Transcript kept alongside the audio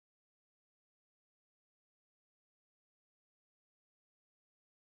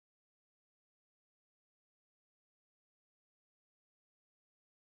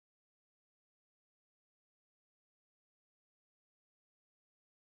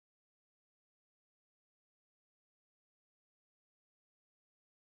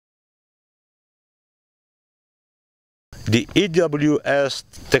The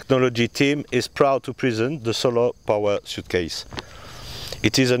EWS technology team is proud to present the solar power suitcase.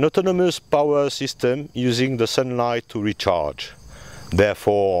 It is an autonomous power system using the sunlight to recharge,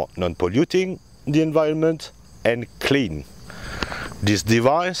 therefore non-polluting the environment and clean. This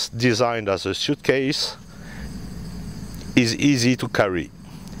device, designed as a suitcase, is easy to carry.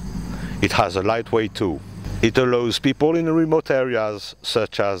 It has a lightweight too. It allows people in remote areas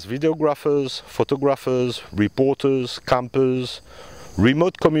such as videographers, photographers, reporters, campers,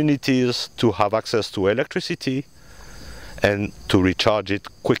 remote communities to have access to electricity and to recharge it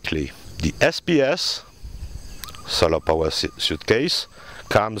quickly. The SPS, solar power suitcase,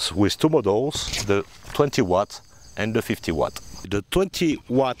 comes with two models, the 20 watt and the 50 watt. The 20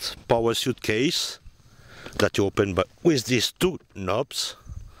 watt power suitcase that you open with these two knobs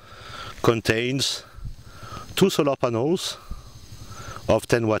contains two solar panels of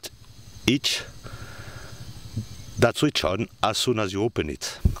 10 watt each that switch on as soon as you open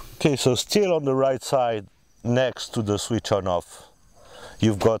it. Okay, so still on the right side next to the switch on off,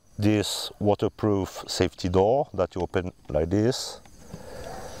 you've got this waterproof safety door that you open like this,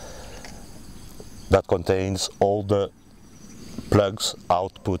 that contains all the plugs,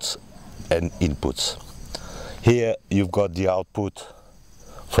 outputs and inputs. Here you've got the output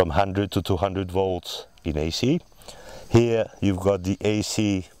from 100 to 200 volts in AC. Here you've got the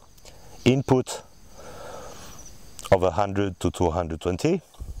AC input of 100 to 220.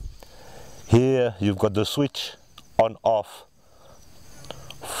 Here you've got the switch on off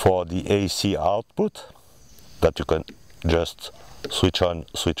for the AC output that you can just switch on,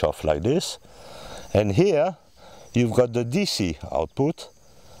 switch off like this. And here you've got the DC output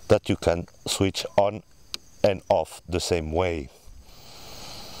that you can switch on and off the same way.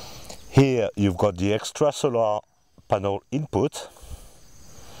 Here you've got the extra solar panel input,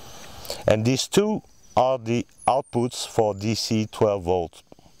 and these two are the outputs for DC 12 volt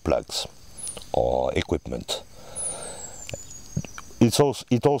plugs or equipment.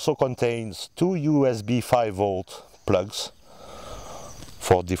 It also contains two USB 5 volt plugs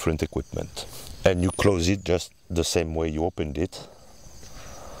for different equipment, and you close it just the same way you opened it.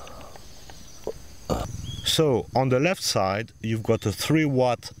 So on the left side you've got a 3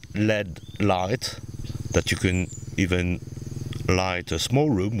 watt LED light that you can even light a small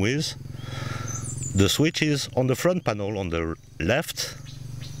room with. The switch is on the front panel on the left.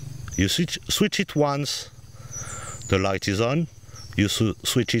 You switch it once, the light is on. You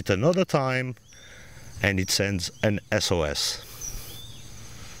switch it another time and it sends an SOS.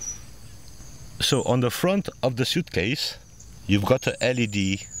 So on the front of the suitcase you've got a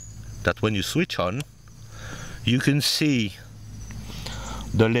LED that when you switch on, you can see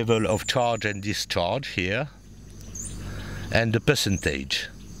the level of charge and discharge here and the percentage.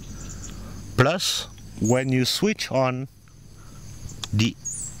 Plus, when you switch on the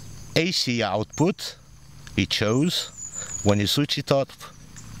AC output, it shows. When you switch it off,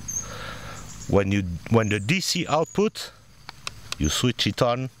 when the DC output, you switch it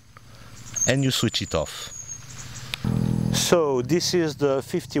on and you switch it off. So this is the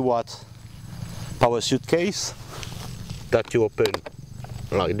 50 watt power suitcase that you open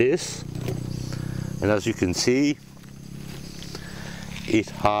like this, and as you can see it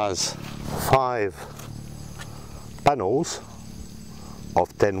has 5 panels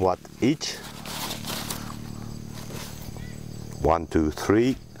of 10 watt each. 1, 2,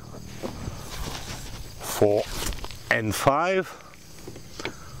 3, 4 and 5.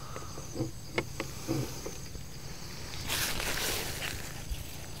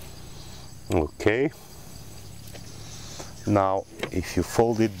 Okay, now if you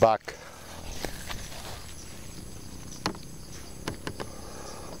fold it back,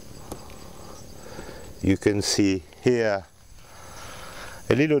 you can see here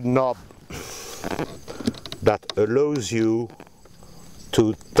a little knob that allows you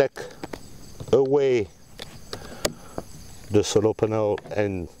to take away the solar panel,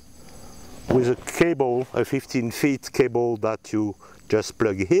 and with a cable, a 15 feet cable that you just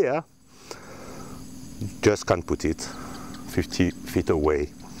plug here, just can't put it 50 feet away.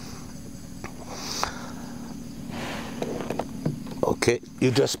 Okay,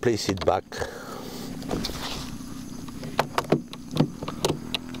 you just place it back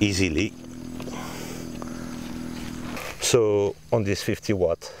easily. So on this 50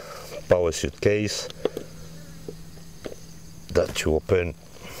 watt power suitcase that you open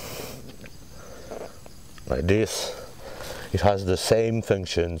like this, it has the same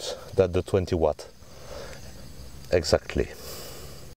functions that the 20 watt. Exactly.